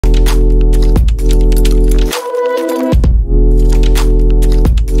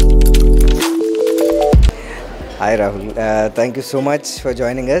Thank you so much for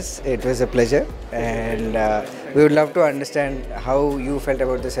joining us. It was a pleasure, and we would love to understand how you felt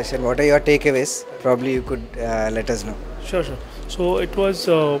about the session. What are your takeaways? Probably you could let us know. Sure. So it was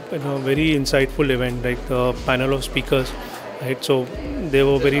very insightful event, like the panel of speakers, right? So they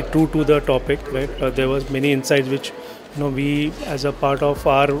were very true to the topic, right? There was many insights which we as a part of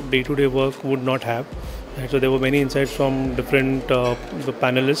our day-to-day work would not have. Right? So there were many insights from different the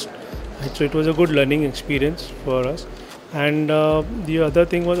panelists. Right? So it was a good learning experience for us. And the other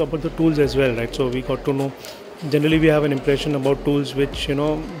thing was about the tools as well, right? So we got to know. Generally, we have an impression about tools which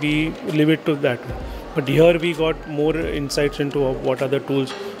we leave it to that way. But here we got more insights into what are the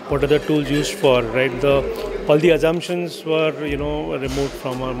tools used for, right? All the assumptions were removed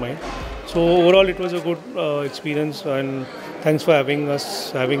from our mind. So overall, it was a good experience, and thanks for having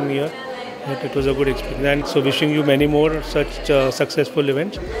me here. It was a good experience, and so wishing you many more such successful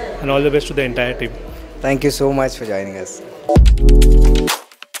events, and all the best to the entire team. Thank you so much for joining us.